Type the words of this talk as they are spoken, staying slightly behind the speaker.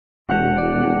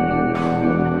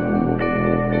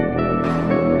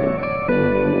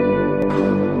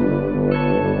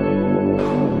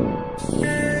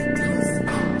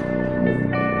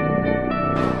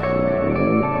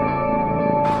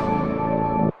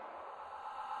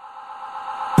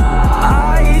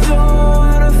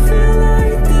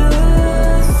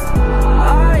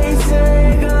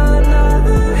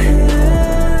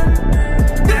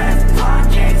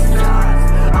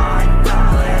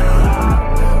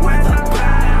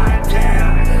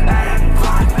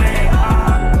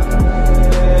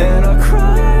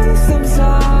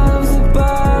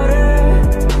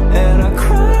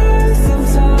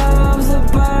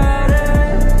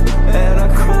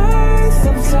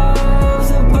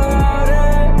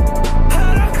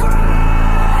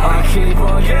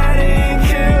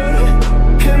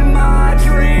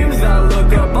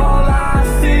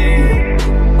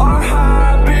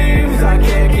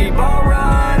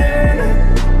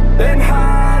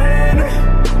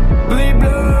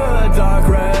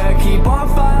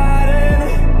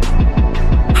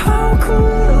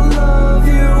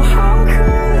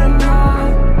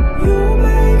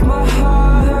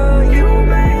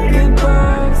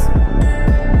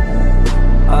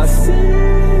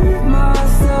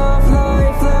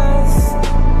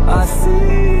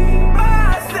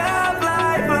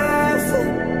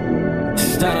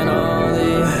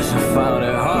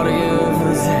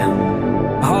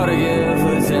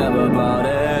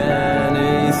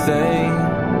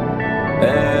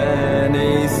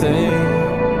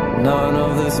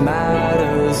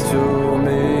matters to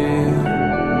me.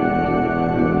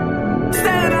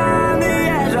 Standing on the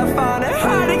edge, I find it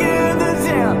hard to give a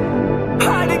damn,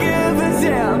 hard to give a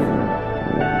damn.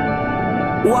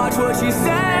 Watch what you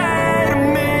say to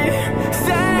me,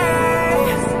 say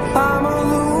I'ma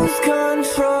lose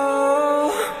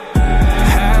control.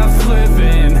 Half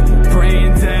living,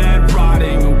 brain dead,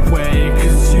 rotting away.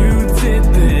 Cause you did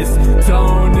this,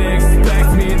 don't expect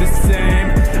me the same.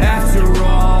 After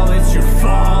all, it's your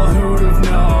fault, who'd have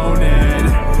known it?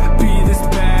 Be this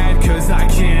bad cause I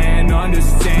can't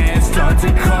understand. Start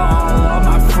to call all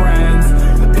my friends,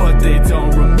 but they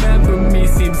don't remember me.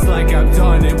 Seems like I've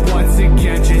done it once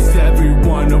again. Chase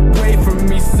everyone away from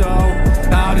me, so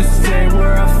I'll just stay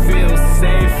where I feel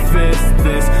safest.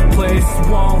 This place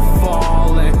won't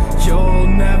fall and you'll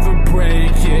never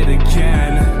break it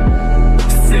again.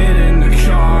 Sit in the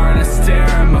car and I stare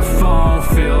at my phone,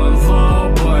 feeling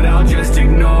low, but I'll just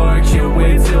ignore it. Can't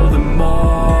wait till the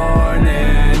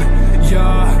morning.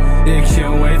 Yeah, it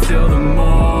can't wait till the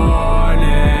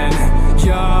morning.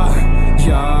 Yeah,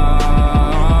 yeah.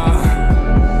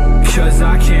 Cause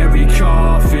I can't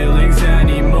recall feelings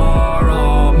anymore.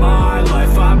 All my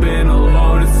life I've been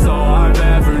alone, it's all I've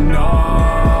ever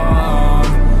known.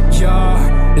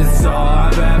 Yeah, it's all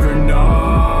I've ever known.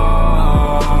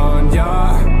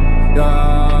 Yeah,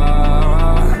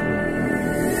 yeah.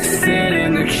 Sit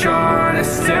in the car and I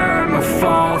stare at my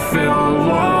phone, feeling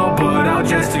low, but I'll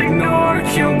just ignore it.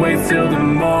 Can't wait till the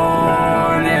morning.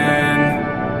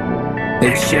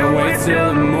 It can't wait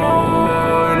till the morning.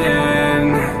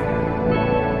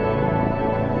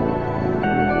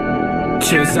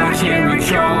 Cause I can't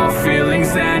recall feelings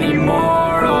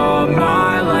anymore. All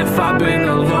my life I've been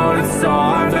alone, it's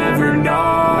all I've ever known.